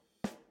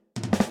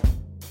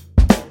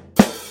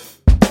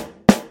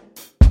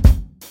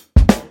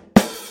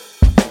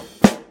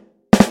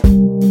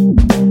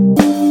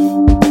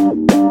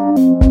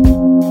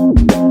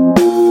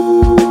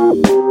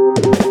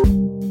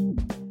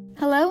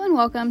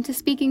welcome to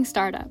Speaking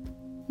Startup,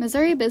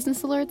 Missouri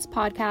Business Alert's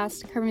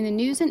podcast covering the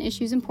news and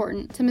issues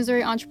important to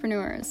Missouri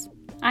entrepreneurs.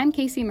 I'm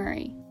Casey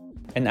Murray.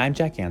 And I'm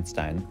Jack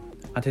Anstein.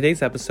 On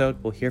today's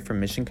episode, we'll hear from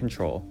Mission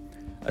Control,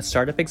 a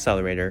startup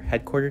accelerator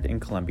headquartered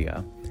in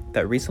Columbia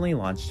that recently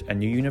launched a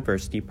new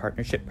university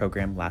partnership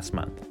program last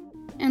month.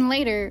 And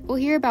later, we'll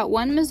hear about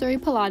one Missouri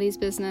Pilates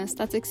business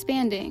that's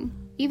expanding,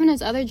 even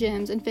as other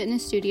gyms and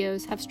fitness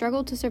studios have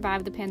struggled to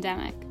survive the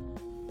pandemic.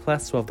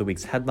 Plus, we'll have the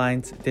week's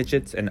headlines,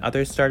 digits, and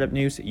other startup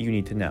news you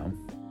need to know.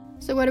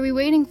 So what are we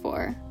waiting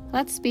for?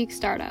 Let's speak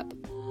startup.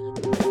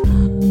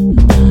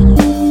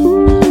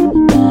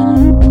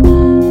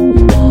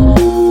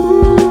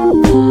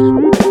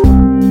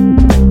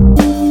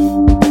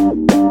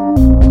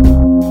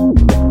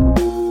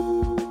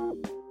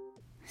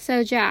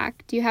 So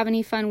Jack, do you have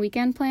any fun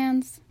weekend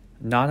plans?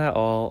 Not at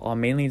all. I'll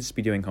mainly just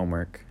be doing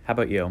homework. How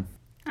about you?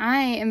 I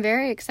am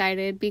very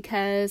excited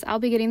because I'll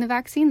be getting the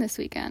vaccine this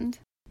weekend.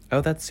 Oh,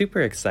 that's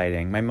super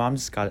exciting. My mom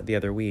just got it the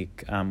other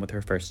week with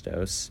her first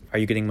dose. Are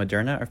you getting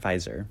Moderna or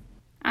Pfizer?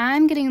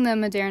 I'm getting the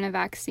Moderna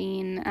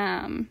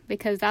vaccine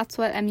because that's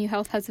what MU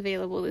Health has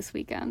available this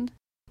weekend.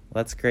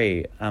 Well, that's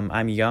great.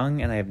 I'm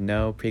young and I have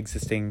no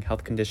pre-existing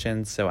health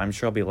conditions, so I'm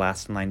sure I'll be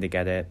last in line to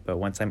get it. But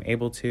once I'm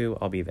able to,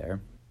 I'll be there.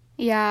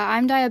 Yeah,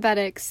 I'm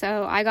diabetic,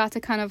 so I got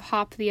to kind of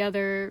hop the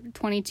other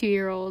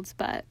 22-year-olds.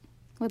 But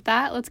with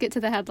that, let's get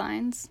to the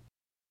headlines.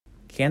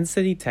 Kansas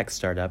City tech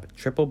startup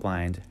Triple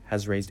Blind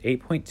has raised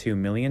 $8.2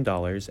 million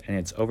in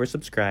its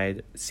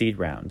oversubscribed seed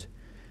round.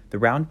 The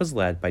round was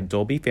led by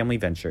Dolby Family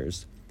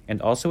Ventures and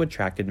also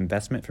attracted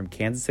investment from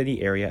Kansas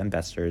City area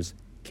investors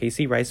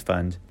Casey Rice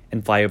Fund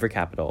and Flyover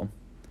Capital.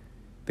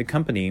 The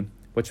company,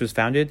 which was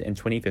founded in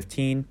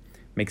 2015,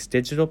 makes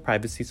digital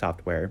privacy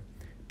software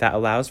that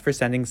allows for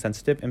sending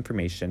sensitive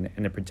information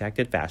in a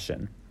protected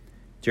fashion.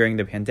 During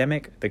the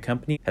pandemic, the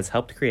company has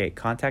helped create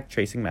contact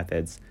tracing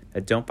methods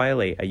that don't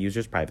violate a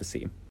user's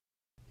privacy.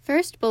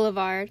 First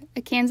Boulevard,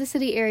 a Kansas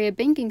City area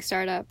banking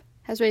startup,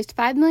 has raised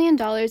 $5 million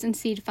in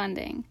seed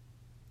funding.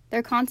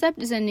 Their concept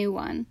is a new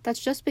one that's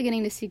just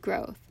beginning to see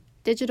growth: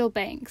 digital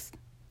banks.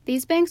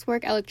 These banks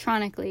work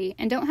electronically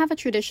and don't have a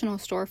traditional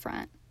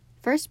storefront.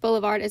 First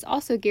Boulevard is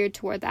also geared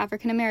toward the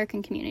African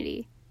American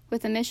community,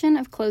 with a mission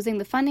of closing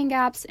the funding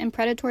gaps and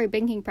predatory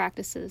banking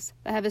practices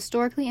that have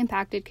historically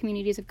impacted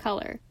communities of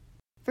color.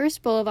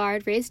 First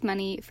Boulevard raised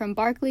money from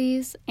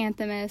Barclays,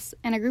 Anthemis,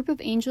 and a group of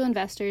angel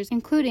investors,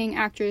 including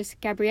actress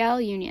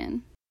Gabrielle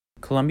Union.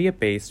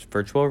 Columbia-based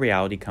virtual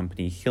reality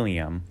company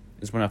Helium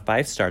is one of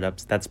 5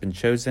 startups that's been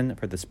chosen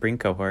for the spring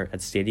cohort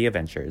at Stadia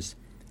Ventures,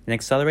 an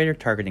accelerator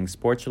targeting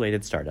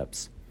sports-related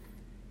startups.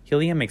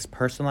 Helium makes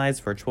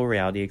personalized virtual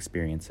reality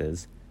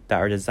experiences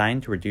that are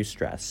designed to reduce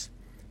stress.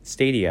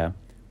 Stadia,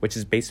 which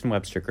is based in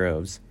Webster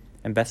Groves,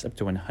 invests up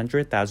to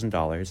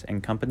 $100,000 in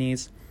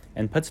companies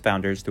and puts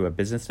founders through a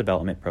business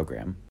development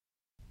program.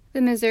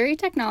 The Missouri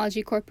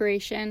Technology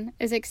Corporation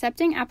is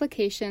accepting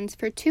applications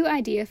for 2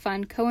 Idea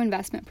Fund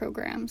co-investment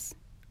programs.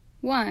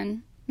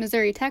 One,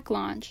 Missouri Tech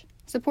Launch,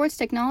 supports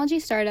technology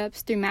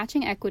startups through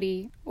matching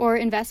equity or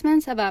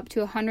investments of up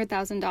to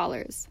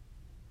 $100,000.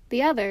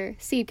 The other,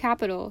 Seed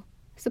Capital,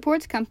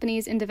 supports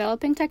companies in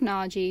developing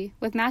technology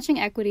with matching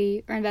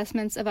equity or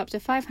investments of up to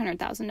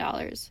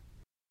 $500,000.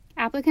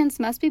 Applicants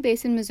must be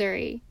based in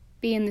Missouri,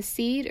 be in the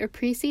seed or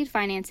pre-seed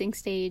financing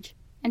stage,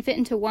 and fit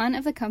into one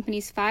of the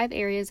company's 5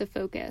 areas of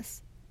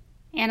focus: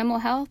 animal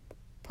health,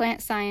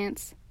 plant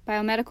science,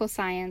 biomedical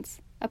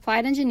science,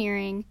 applied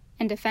engineering,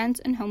 and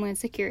defense and homeland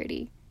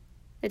security.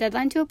 The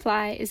deadline to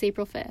apply is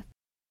April 5th.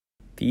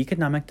 The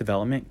Economic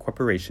Development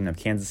Corporation of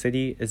Kansas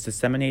City is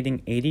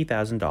disseminating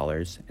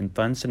 $80,000 in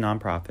funds to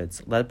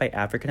nonprofits led by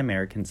African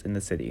Americans in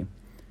the city.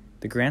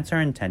 The grants are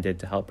intended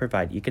to help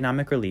provide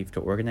economic relief to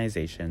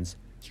organizations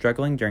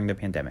struggling during the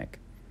pandemic.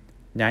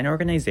 9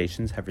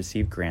 organizations have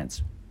received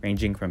grants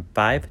ranging from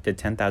 $5,000 to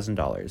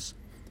 $10,000.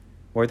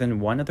 More than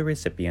one of the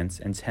recipients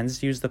intends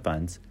to use the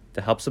funds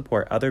to help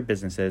support other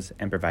businesses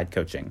and provide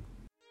coaching.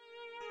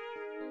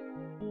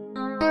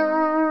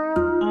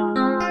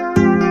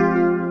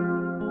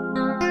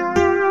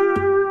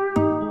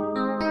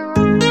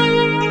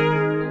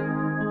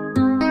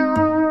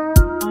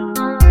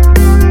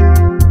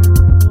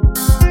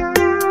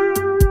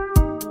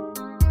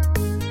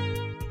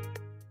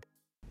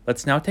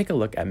 Let's now take a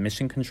look at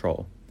Mission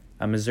Control,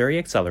 a Missouri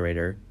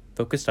accelerator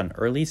focused on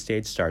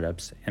early-stage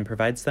startups and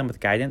provides them with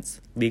guidance,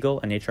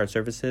 legal and HR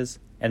services,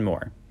 and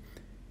more.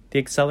 The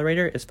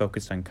accelerator is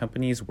focused on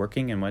companies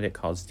working in what it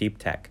calls deep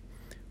tech,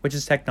 which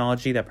is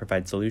technology that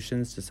provides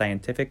solutions to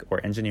scientific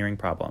or engineering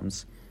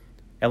problems.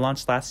 It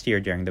launched last year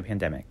during the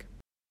pandemic.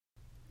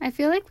 I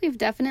feel like we've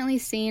definitely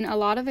seen a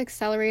lot of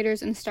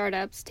accelerators and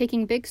startups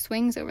taking big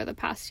swings over the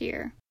past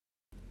year.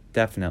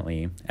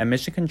 Definitely. And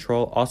Mission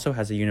Control also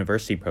has a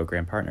university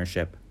program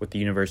partnership with the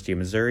University of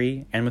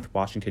Missouri and with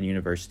Washington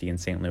University in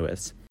St.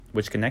 Louis,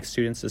 which connects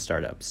students to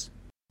startups.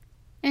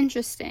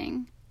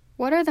 Interesting.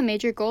 What are the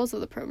major goals of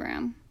the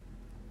program?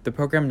 The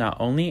program not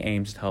only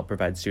aims to help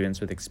provide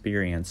students with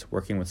experience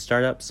working with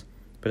startups,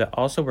 but it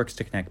also works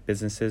to connect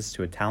businesses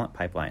to a talent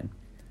pipeline.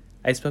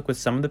 I spoke with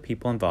some of the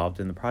people involved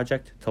in the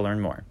project to learn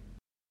more.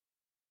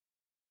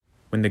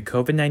 When the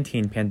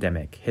COVID-19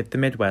 pandemic hit the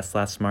Midwest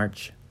last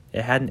March,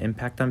 it had an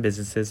impact on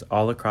businesses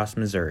all across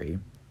Missouri.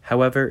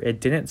 However, it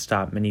didn't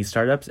stop many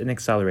startups and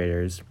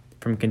accelerators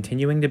from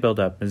continuing to build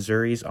up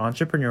Missouri's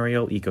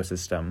entrepreneurial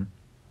ecosystem.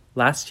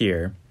 Last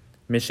year,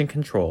 Mission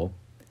Control,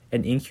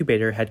 an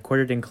incubator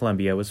headquartered in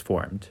Columbia, was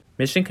formed.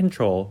 Mission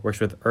Control works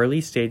with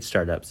early-stage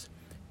startups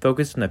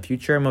focused on the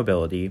future of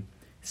mobility,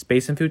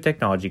 space and food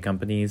technology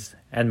companies,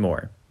 and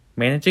more.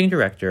 Managing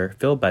Director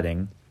Phil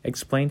Budding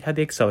explained how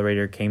the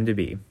accelerator came to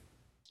be.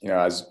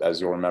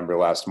 As you'll remember,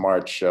 last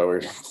March, we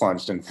were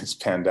plunged into this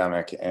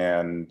pandemic,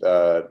 and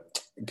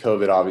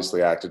COVID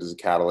obviously acted as a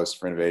catalyst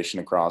for innovation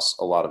across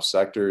a lot of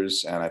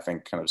sectors, and I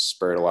think kind of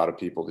spurred a lot of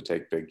people to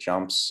take big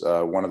jumps.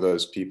 One of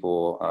those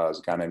people is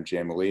a guy named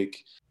Jay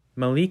Malik.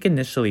 Malik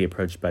initially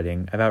approached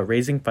Budding about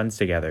raising funds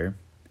together,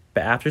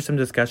 but after some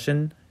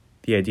discussion,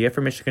 the idea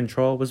for Mission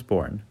Control was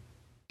born.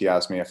 He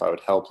asked me if I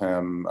would help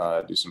him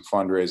do some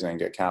fundraising,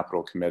 get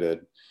capital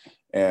committed.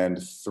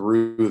 And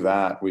through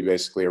that, we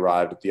basically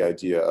arrived at the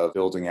idea of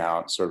building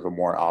out sort of a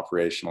more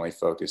operationally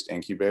focused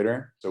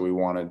incubator. So we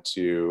wanted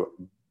to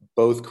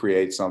both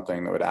create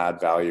something that would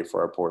add value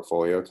for our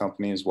portfolio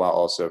companies while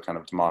also kind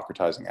of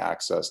democratizing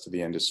access to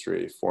the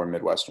industry for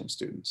Midwestern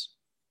students.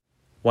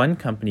 One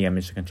company on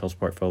Mission Control's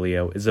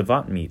portfolio is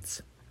Avant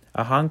Meats,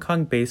 a Hong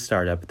Kong-based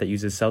startup that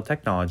uses cell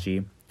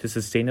technology to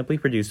sustainably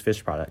produce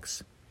fish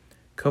products.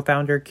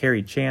 Co-founder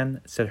Carrie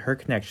Chan said her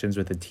connections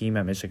with the team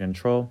at Mission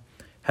Control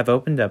have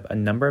opened up a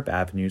number of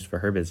avenues for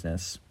her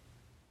business.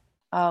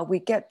 We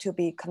get to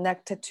be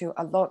connected to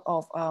a lot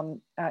of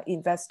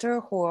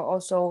investors who are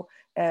also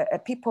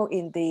people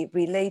in the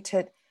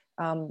related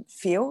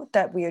field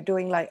that we are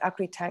doing, like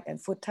agri-tech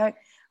and food tech,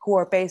 who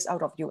are based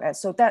out of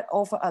US. So that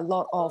offers a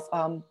lot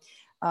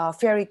of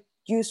very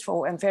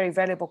useful and very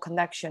valuable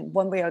connection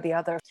one way or the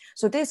other.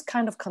 So this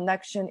kind of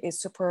connection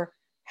is super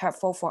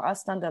helpful for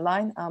us down the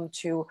line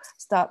to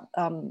start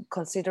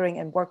considering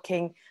and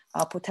working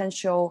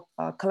potential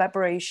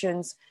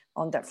collaborations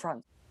on that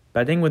front.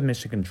 Budding with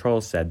Mission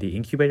Control said the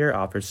incubator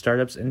offers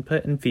startups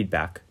input and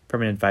feedback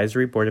from an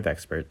advisory board of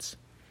experts.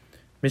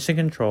 Mission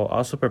Control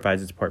also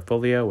provides its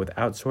portfolio with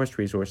outsourced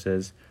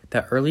resources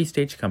that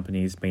early-stage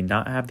companies may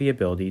not have the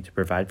ability to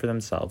provide for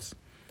themselves,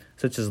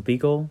 such as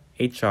legal,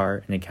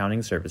 HR, and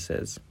accounting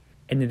services.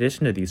 In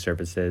addition to these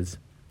services,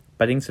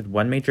 Budding said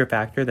one major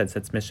factor that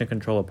sets Mission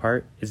Control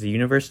apart is the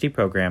university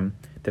program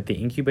that the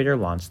incubator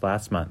launched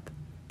last month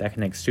that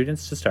connects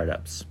students to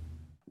startups.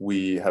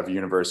 We have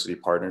university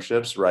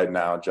partnerships right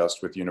now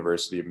just with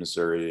University of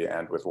Missouri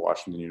and with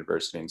Washington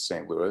University in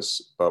St.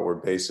 Louis, but we're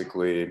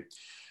basically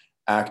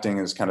acting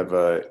as kind of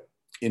a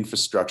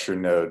infrastructure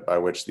node by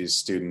which these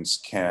students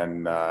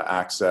can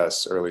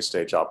access early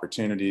stage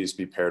opportunities,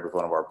 be paired with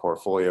one of our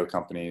portfolio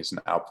companies,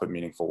 and output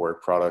meaningful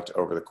work product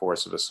over the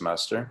course of a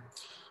semester.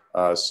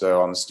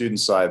 So on the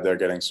student side, they're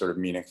getting sort of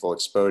meaningful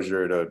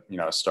exposure to,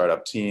 a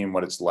startup team,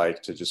 what it's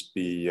like to just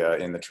be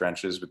in the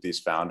trenches with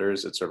these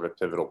founders. It's sort of a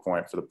pivotal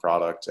point for the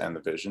product and the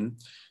vision.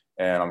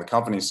 And on the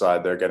company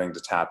side, they're getting to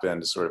tap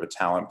into sort of a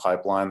talent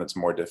pipeline that's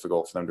more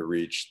difficult for them to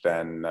reach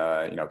than,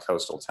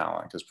 coastal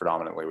talent, because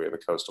predominantly we have a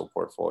coastal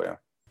portfolio.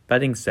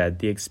 Budding said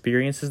the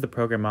experiences the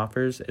program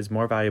offers is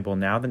more valuable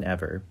now than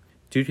ever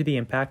due to the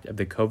impact of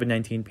the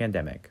COVID-19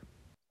 pandemic.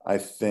 I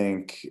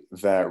think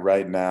that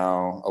right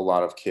now, a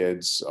lot of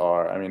kids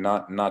are,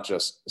 not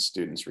just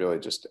students, really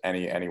just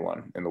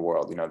anyone in the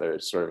world, they're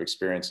sort of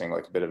experiencing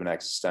like a bit of an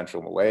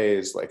existential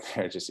malaise, like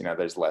they're just,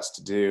 there's less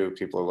to do.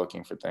 People are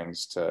looking for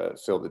things to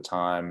fill the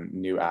time,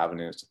 new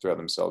avenues to throw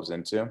themselves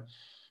into.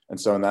 And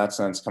so in that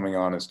sense, coming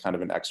on as kind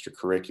of an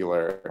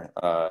extracurricular,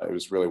 it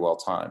was really well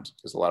timed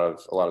because a lot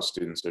of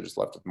students are just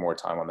left with more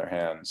time on their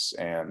hands,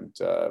 and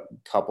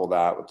couple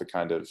that with the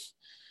kind of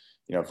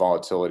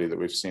volatility that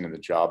we've seen in the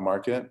job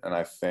market. And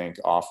I think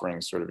offering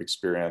sort of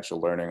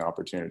experiential learning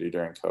opportunity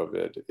during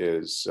COVID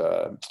is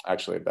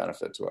actually a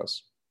benefit to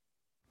us.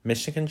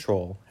 Mission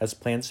Control has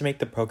plans to make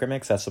the program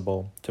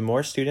accessible to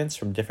more students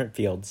from different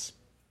fields.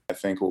 I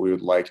think what we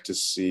would like to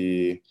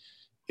see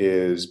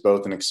is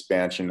both an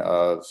expansion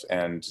of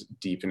and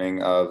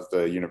deepening of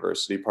the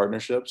university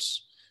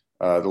partnerships.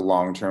 The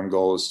long-term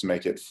goal is to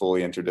make it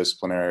fully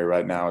interdisciplinary.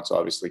 Right now, it's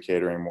obviously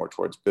catering more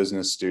towards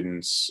business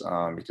students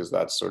because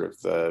that's sort of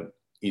the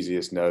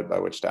easiest node by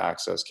which to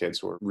access kids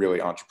who are really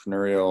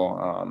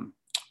entrepreneurial,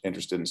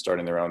 interested in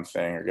starting their own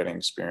thing or getting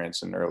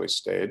experience in an early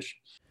stage.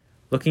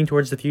 Looking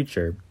towards the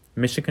future,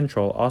 Mission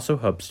Control also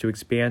hopes to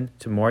expand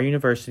to more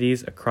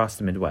universities across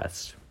the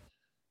Midwest.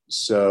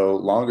 So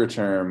longer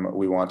term,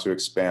 we want to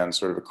expand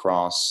sort of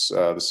across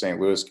the St.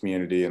 Louis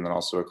community and then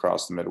also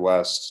across the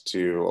Midwest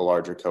to a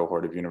larger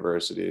cohort of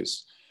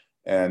universities.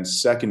 And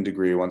second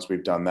degree, once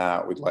we've done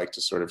that, we'd like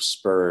to sort of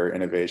spur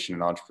innovation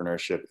and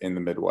entrepreneurship in the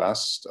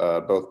Midwest,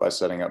 both by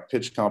setting up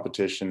pitch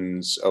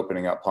competitions,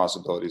 opening up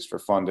possibilities for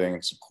funding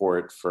and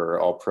support for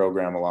all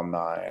program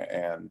alumni,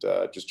 and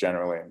just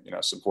generally,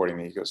 supporting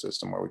the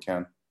ecosystem where we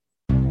can.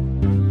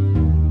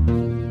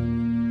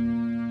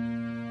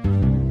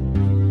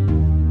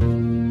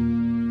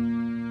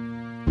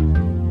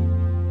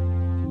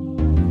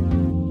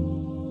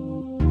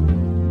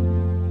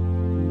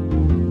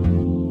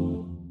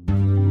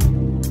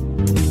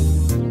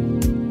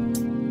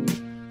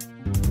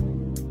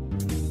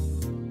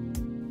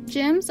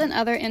 and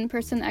other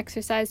in-person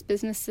exercise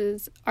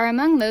businesses are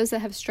among those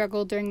that have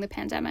struggled during the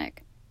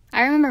pandemic.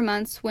 I remember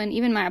months when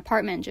even my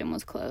apartment gym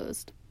was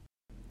closed.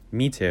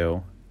 Me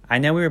too. I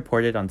know we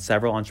reported on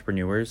several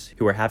entrepreneurs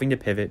who are having to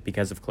pivot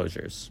because of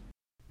closures.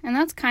 And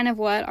that's kind of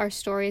what our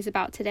story is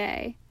about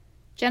today.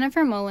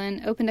 Jennifer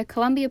Mullen opened a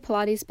Columbia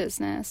Pilates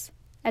business,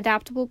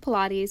 Adaptable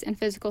Pilates and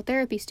Physical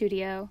Therapy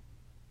Studio,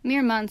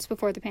 mere months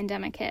before the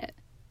pandemic hit.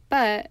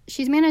 But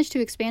she's managed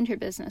to expand her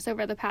business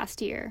over the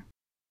past year.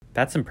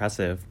 That's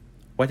impressive.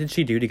 What did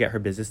she do to get her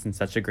business in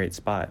such a great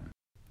spot?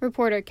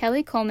 Reporter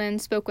Kelly Coleman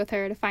spoke with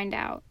her to find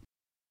out.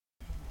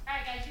 All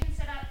right, guys, you can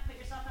sit up, put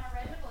yourself on a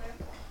red and a blue.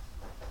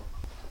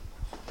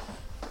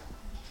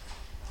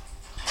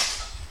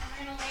 And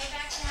we're going to lay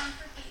back down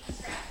for feet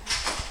straps.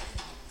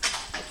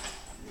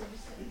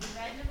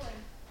 Red and a blue.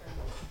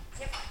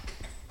 Yep.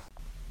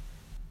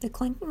 The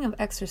clinking of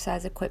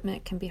exercise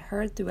equipment can be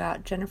heard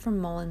throughout Jennifer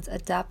Mullen's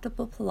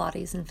Adaptable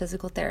Pilates and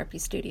Physical Therapy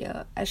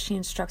Studio as she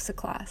instructs a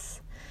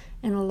class.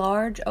 In a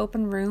large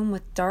open room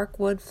with dark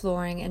wood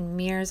flooring and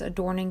mirrors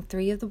adorning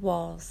 3 of the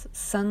walls,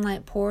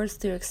 sunlight pours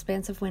through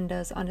expansive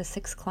windows onto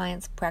 6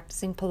 clients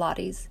practicing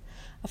Pilates,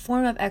 a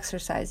form of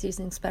exercise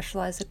using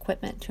specialized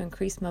equipment to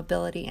increase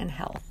mobility and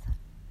health.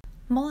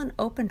 Mullen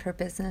opened her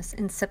business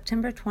in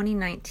September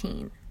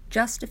 2019,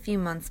 just a few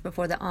months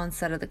before the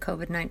onset of the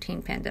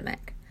COVID-19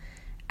 pandemic.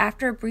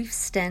 After a brief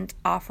stint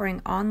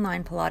offering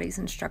online Pilates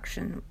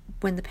instruction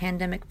when the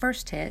pandemic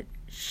first hit,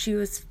 she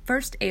was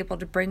first able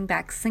to bring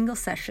back single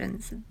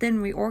sessions, then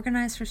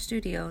reorganize her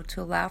studio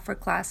to allow for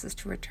classes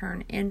to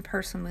return in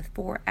person with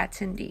 4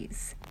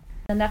 attendees.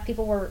 Enough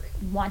people were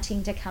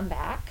wanting to come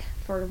back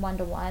for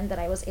one-to-one that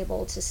I was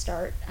able to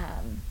start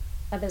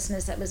a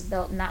business that was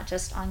built not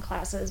just on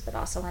classes but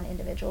also on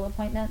individual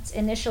appointments.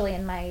 Initially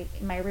in my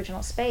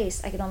original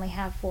space, I could only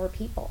have 4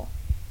 people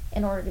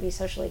in order to be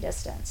socially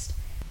distanced.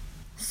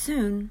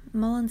 Soon,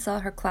 Mullen saw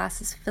her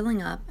classes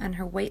filling up and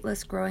her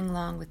waitlist growing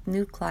long with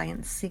new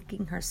clients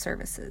seeking her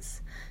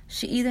services.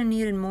 She either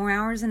needed more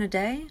hours in a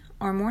day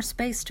or more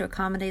space to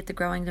accommodate the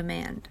growing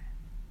demand.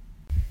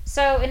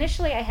 So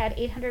initially I had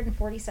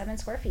 847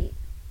 square feet,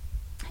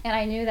 and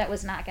I knew that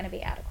was not going to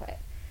be adequate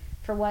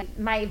for what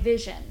my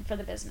vision for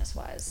the business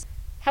was.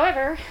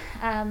 However,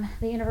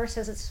 the universe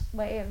has its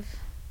way of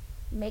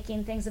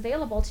making things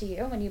available to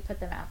you when you put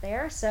them out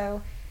there.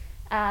 So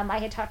I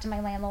had talked to my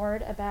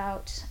landlord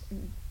about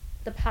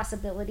the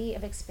possibility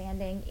of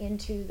expanding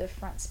into the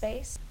front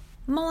space.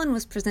 Mullen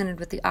was presented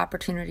with the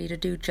opportunity to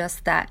do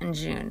just that in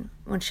June,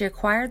 when she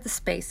acquired the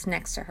space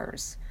next to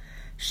hers.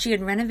 She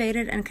had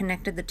renovated and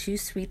connected the 2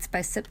 suites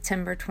by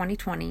September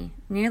 2020,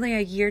 nearly a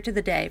year to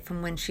the day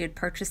from when she had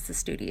purchased the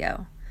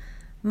studio.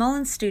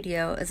 Mullen's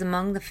studio is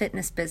among the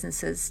fitness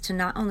businesses to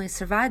not only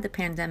survive the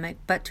pandemic,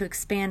 but to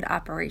expand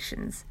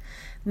operations.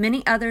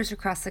 Many others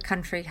across the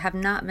country have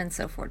not been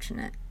so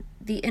fortunate.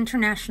 The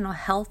International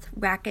Health,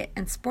 Racquet,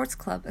 and Sports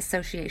Club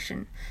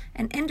Association,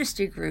 an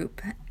industry group,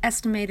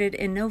 estimated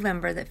in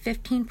November that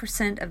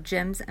 15% of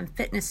gyms and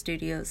fitness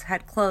studios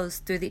had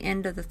closed through the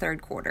end of the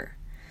 3rd quarter.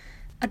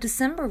 A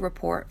December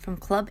report from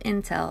Club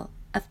Intel,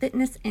 a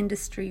fitness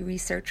industry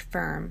research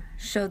firm,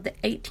 showed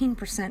that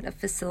 18% of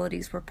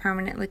facilities were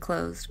permanently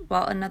closed,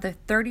 while another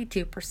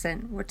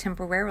 32% were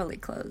temporarily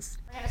closed.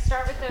 We're going to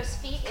start with those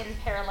feet in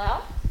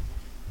parallel,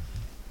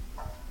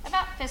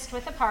 about fist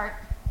width apart.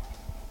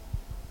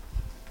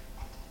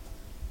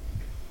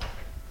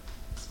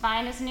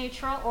 Spine is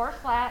neutral or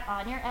flat.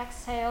 On your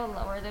exhale,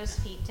 lower those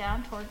feet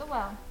down toward the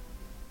well.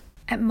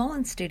 At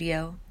Mullen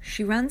Studio,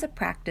 she runs a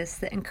practice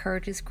that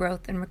encourages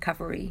growth and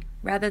recovery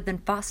rather than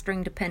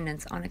fostering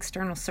dependence on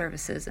external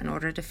services in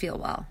order to feel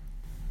well.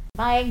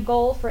 My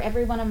goal for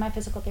every one of my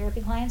physical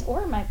therapy clients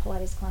or my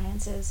Pilates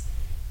clients is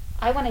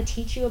I want to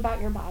teach you about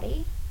your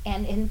body,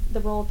 and in the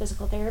role of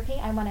physical therapy,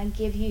 I want to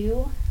give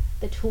you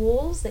the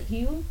tools that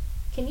you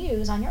can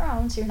use on your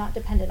own so you're not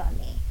dependent on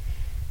me.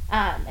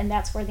 And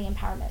that's where the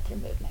empowerment through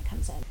movement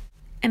comes in.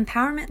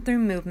 Empowerment through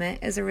movement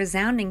is a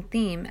resounding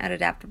theme at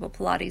Adaptable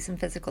Pilates and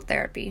Physical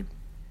Therapy.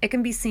 It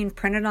can be seen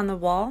printed on the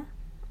wall,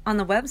 on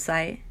the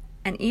website,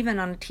 and even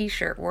on a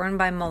t-shirt worn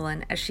by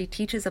Mullen as she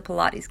teaches a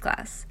Pilates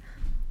class.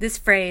 This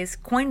phrase,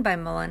 coined by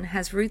Mullen,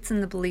 has roots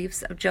in the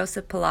beliefs of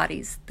Joseph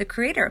Pilates, the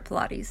creator of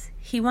Pilates.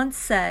 He once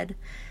said,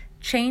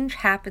 "Change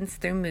happens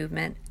through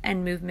movement,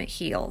 and movement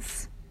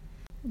heals."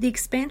 The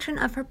expansion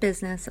of her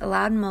business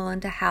allowed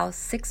Mullen to house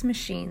 6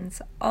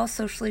 machines, all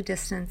socially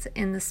distanced,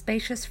 in the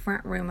spacious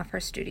front room of her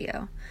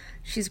studio.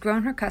 She's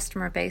grown her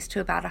customer base to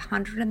about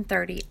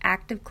 130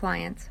 active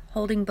clients,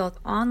 holding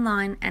both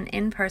online and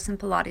in-person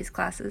Pilates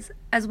classes,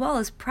 as well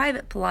as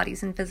private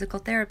Pilates and physical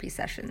therapy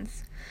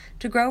sessions.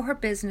 To grow her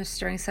business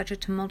during such a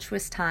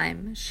tumultuous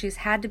time, she's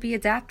had to be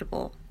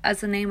adaptable,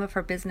 as the name of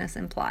her business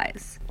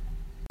implies.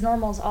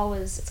 Normal is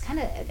always, it's kind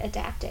of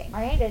adapting,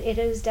 right? It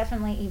has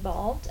definitely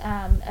evolved.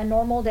 A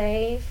normal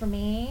day for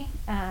me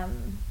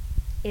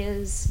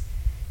is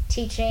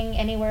teaching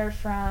anywhere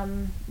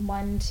from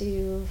 1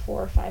 to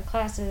 4 or 5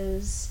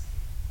 classes,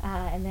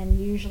 and then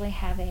usually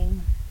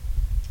having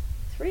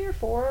 3 or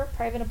 4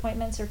 private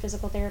appointments or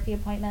physical therapy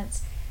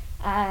appointments.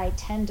 I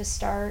tend to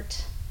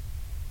start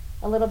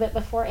a little bit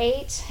before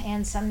 8,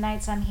 and some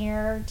nights I'm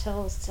here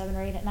till 7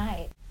 or 8 at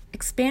night.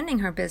 Expanding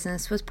her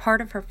business was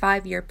part of her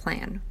 5-year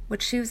plan,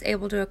 which she was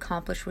able to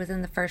accomplish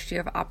within the first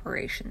year of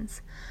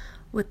operations.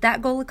 With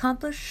that goal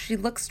accomplished, she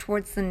looks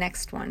towards the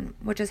next one,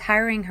 which is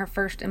hiring her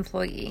first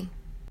employee.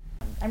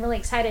 I'm really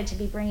excited to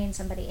be bringing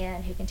somebody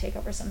in who can take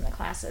over some of the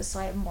classes so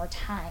I have more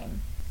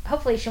time.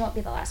 Hopefully she won't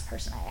be the last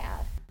person I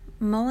add.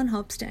 Mullen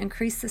hopes to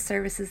increase the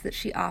services that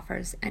she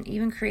offers and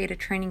even create a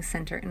training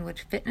center in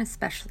which fitness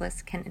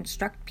specialists can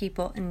instruct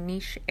people in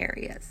niche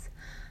areas.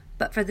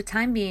 But for the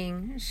time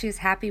being, she is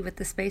happy with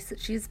the space that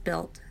she has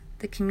built,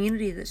 the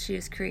community that she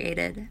has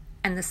created,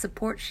 and the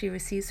support she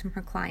receives from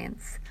her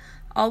clients,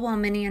 all while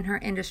many in her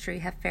industry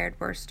have fared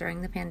worse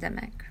during the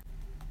pandemic.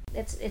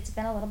 It's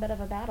been a little bit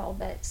of a battle,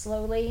 but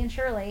slowly and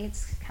surely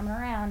it's coming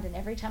around, and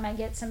every time I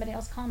get somebody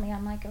else call me,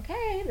 I'm like,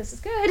 okay, this is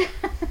good.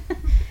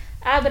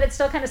 But it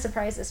still kind of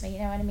surprises me, you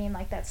know what I mean,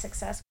 like that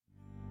success.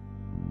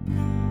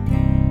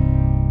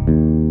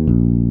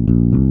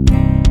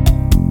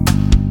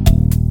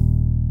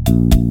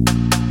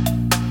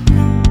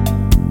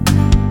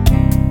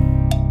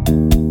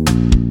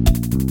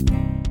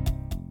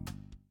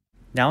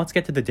 Now let's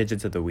get to the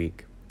digits of the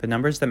week, the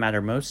numbers that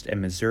matter most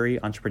in Missouri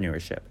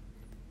entrepreneurship.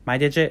 My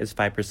digit is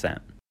 5%.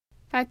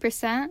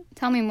 5%?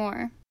 Tell me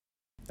more.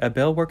 A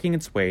bill working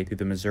its way through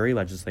the Missouri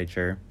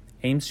legislature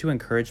aims to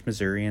encourage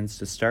Missourians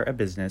to start a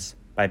business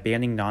by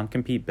banning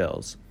non-compete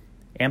bills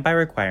and by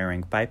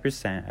requiring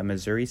 5% of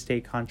Missouri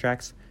state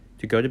contracts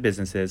to go to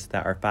businesses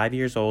that are 5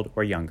 years old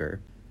or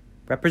younger.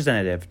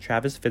 Representative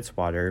Travis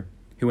Fitzwater,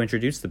 who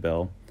introduced the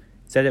bill,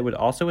 said it would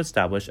also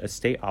establish a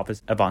state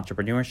office of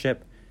entrepreneurship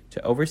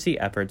to oversee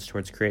efforts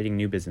towards creating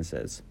new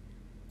businesses.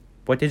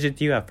 What digit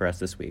do you have for us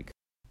this week?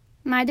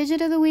 My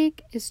digit of the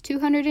week is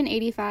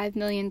 $285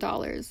 million.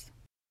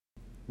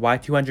 Why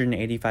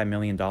 $285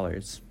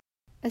 million?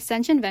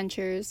 Ascension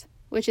Ventures,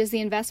 which is the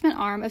investment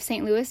arm of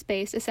St.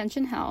 Louis-based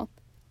Ascension Health,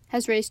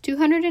 has raised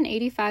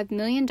 $285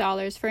 million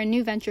for a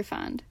new venture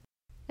fund.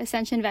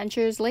 Ascension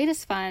Ventures'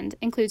 latest fund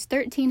includes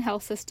 13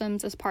 health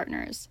systems as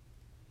partners.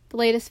 The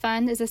latest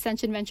fund is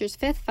Ascension Ventures'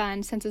 5th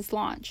fund since its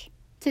launch.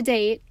 To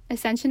date,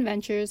 Ascension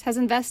Ventures has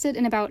invested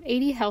in about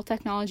 80 health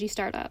technology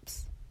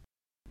startups.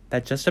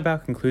 That just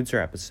about concludes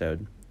our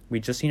episode. We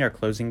just need our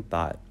closing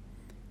thought.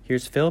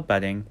 Here's Phil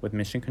Budding with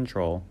Mission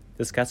Control,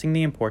 discussing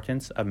the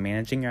importance of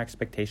managing your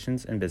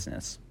expectations in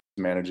business.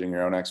 Managing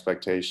your own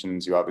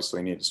expectations, you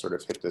obviously need to sort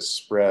of hit this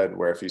spread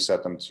where if you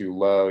set them too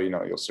low,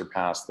 you'll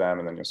surpass them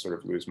and then you'll sort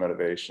of lose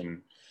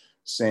motivation.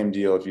 Same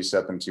deal, if you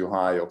set them too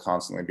high, you'll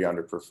constantly be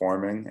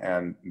underperforming,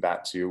 and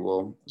that too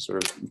will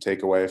sort of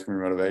take away from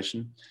your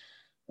motivation.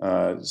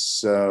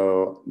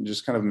 So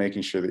just kind of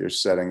making sure that you're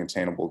setting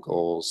attainable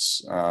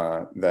goals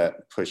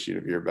that push you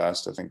to be your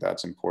best. I think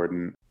that's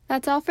important.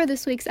 That's all for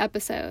this week's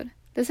episode.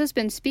 This has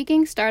been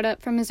Speaking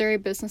Startup from Missouri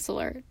Business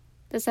Alert.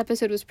 This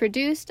episode was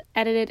produced,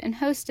 edited, and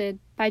hosted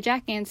by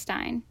Jack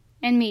Anstein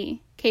and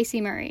me,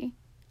 Casey Murray.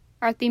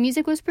 Our theme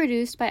music was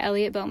produced by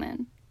Elliot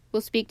Bowman.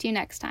 We'll speak to you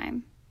next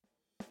time.